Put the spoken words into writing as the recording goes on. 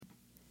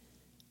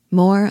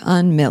More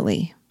on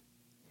Millie.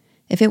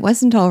 If it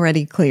wasn't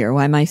already clear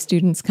why my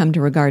students come to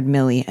regard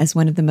Millie as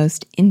one of the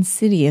most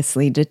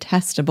insidiously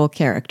detestable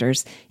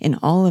characters in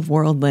all of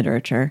world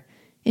literature,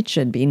 it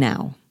should be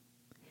now.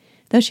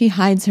 Though she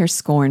hides her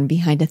scorn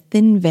behind a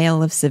thin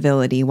veil of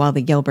civility while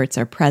the Gilberts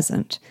are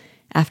present,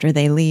 after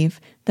they leave,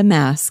 the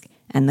mask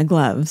and the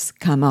gloves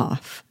come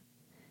off.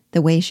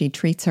 The way she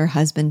treats her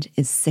husband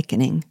is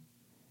sickening.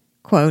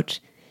 Quote,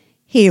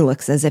 "He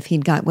looks as if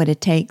he'd got what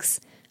it takes.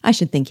 I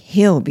should think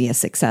he'll be a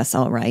success,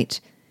 all right.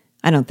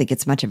 I don't think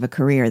it's much of a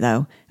career,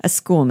 though, a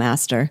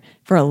schoolmaster,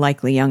 for a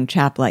likely young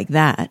chap like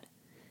that.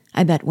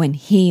 I bet when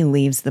he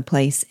leaves the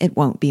place, it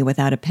won't be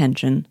without a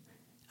pension."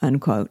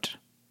 Unquote.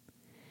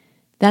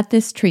 That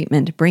this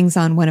treatment brings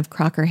on one of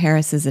Crocker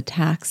Harris's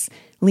attacks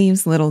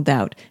leaves little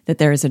doubt that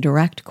there is a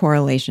direct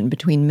correlation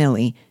between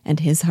Millie and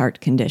his heart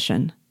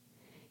condition.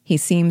 He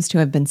seems to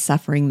have been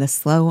suffering the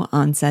slow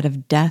onset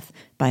of death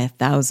by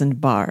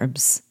 1,000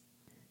 barbs.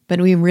 But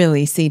we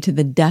really see to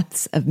the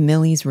depths of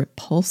Millie's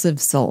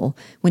repulsive soul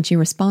when she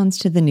responds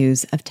to the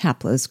news of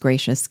Taplow's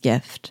gracious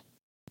gift.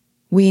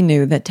 We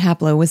knew that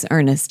Taplow was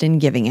earnest in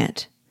giving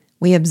it.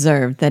 We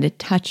observed that it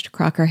touched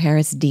Crocker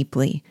Harris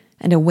deeply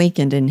and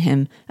awakened in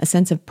him a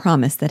sense of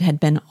promise that had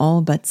been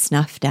all but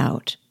snuffed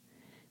out.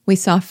 We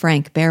saw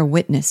Frank bear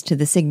witness to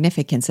the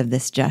significance of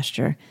this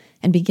gesture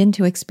and begin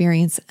to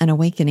experience an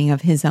awakening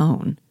of his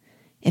own.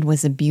 It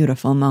was a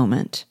beautiful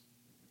moment.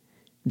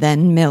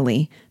 Then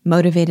Millie,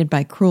 motivated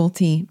by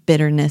cruelty,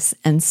 bitterness,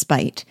 and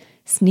spite,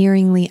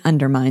 sneeringly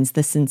undermines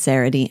the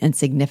sincerity and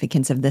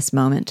significance of this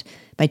moment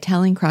by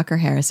telling Crocker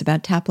Harris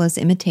about Taplow's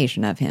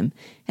imitation of him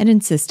and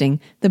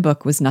insisting the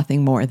book was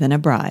nothing more than a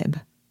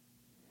bribe.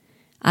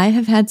 I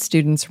have had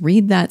students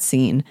read that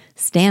scene,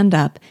 stand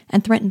up,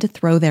 and threaten to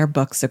throw their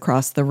books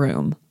across the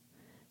room.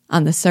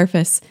 On the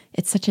surface,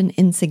 it's such an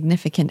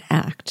insignificant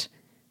act.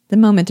 The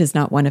moment is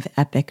not one of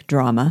epic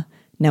drama.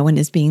 No one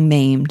is being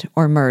maimed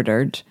or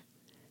murdered.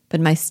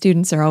 But my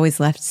students are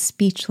always left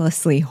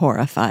speechlessly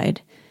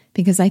horrified,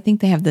 because I think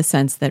they have the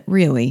sense that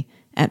really,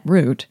 at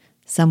root,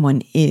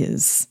 someone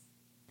is.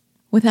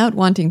 Without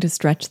wanting to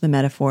stretch the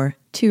metaphor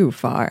too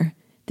far,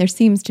 there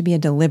seems to be a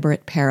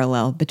deliberate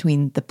parallel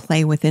between the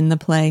play within the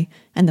play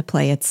and the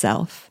play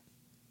itself.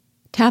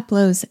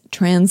 Taplow's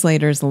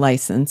translator's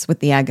license with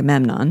the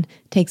Agamemnon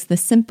takes the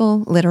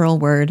simple, literal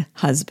word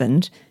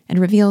husband and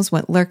reveals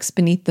what lurks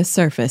beneath the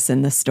surface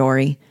in the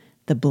story,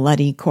 the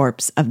bloody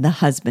corpse of the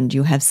husband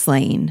you have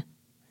slain.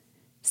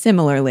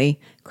 Similarly,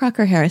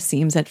 Crocker Harris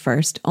seems at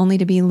first only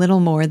to be little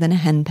more than a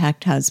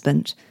henpecked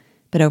husband,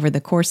 but over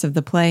the course of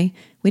the play,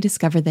 we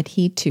discover that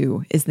he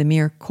too is the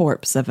mere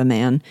corpse of a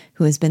man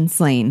who has been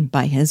slain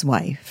by his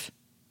wife.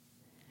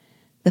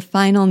 The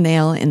final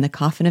nail in the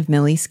coffin of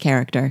Millie's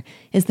character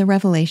is the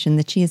revelation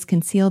that she has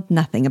concealed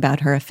nothing about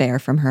her affair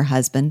from her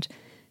husband,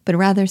 but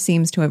rather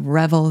seems to have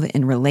reveled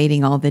in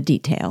relating all the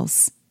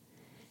details.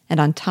 And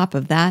on top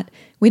of that,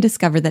 we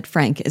discover that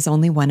Frank is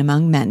only one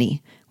among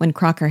many, when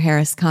Crocker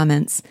Harris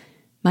comments,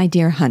 "My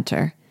dear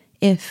Hunter,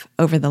 if,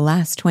 over the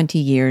last 20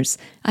 years,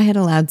 I had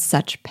allowed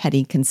such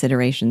petty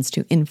considerations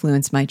to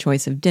influence my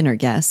choice of dinner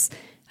guests,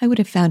 I would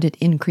have found it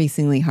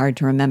increasingly hard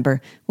to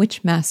remember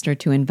which master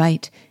to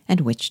invite and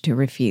which to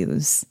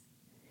refuse."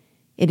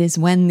 It is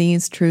when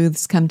these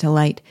truths come to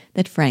light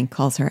that Frank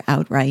calls her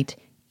outright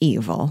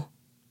evil.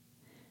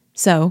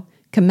 So,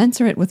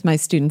 commensurate with my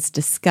students'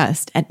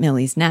 disgust at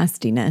Millie's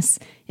nastiness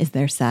is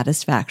their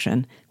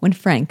satisfaction when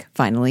Frank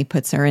finally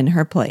puts her in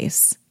her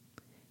place.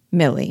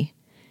 "Millie,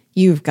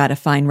 you've got a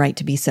fine right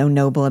to be so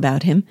noble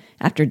about him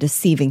after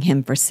deceiving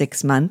him for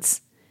 6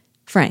 months.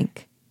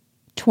 Frank,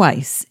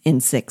 twice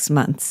in 6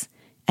 months,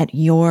 at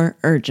your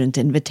urgent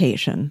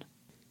invitation."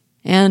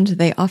 And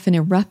they often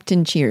erupt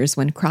in cheers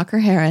when Crocker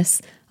Harris,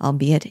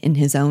 albeit in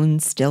his own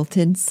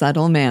stilted,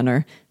 subtle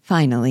manner,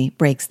 finally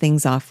breaks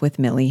things off with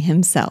Millie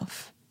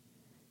himself.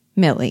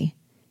 "Millie,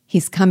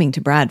 he's coming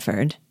to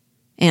Bradford.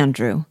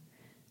 Andrew,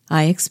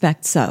 I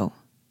expect so.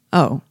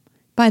 Oh,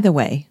 by the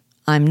way,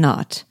 I'm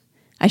not.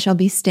 I shall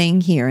be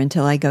staying here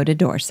until I go to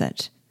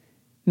Dorset.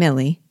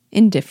 Millie,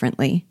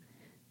 indifferently,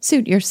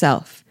 suit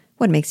yourself.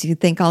 What makes you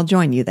think I'll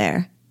join you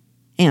there?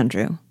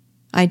 Andrew,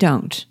 I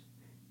don't.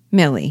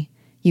 Millie,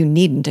 you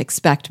needn't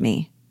expect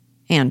me.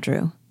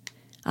 Andrew,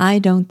 I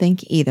don't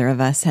think either of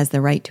us has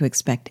the right to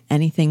expect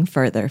anything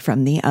further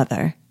from the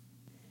other."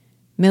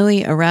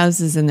 Millie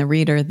arouses in the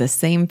reader the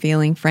same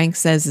feeling Frank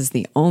says is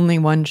the only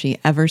one she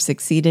ever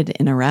succeeded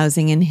in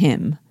arousing in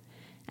him,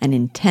 an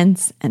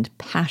intense and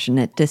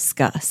passionate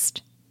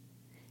disgust.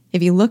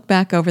 If you look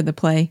back over the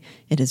play,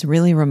 it is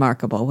really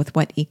remarkable with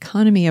what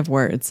economy of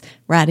words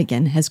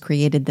Radigan has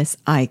created this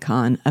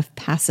icon of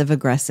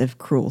passive-aggressive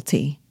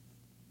cruelty.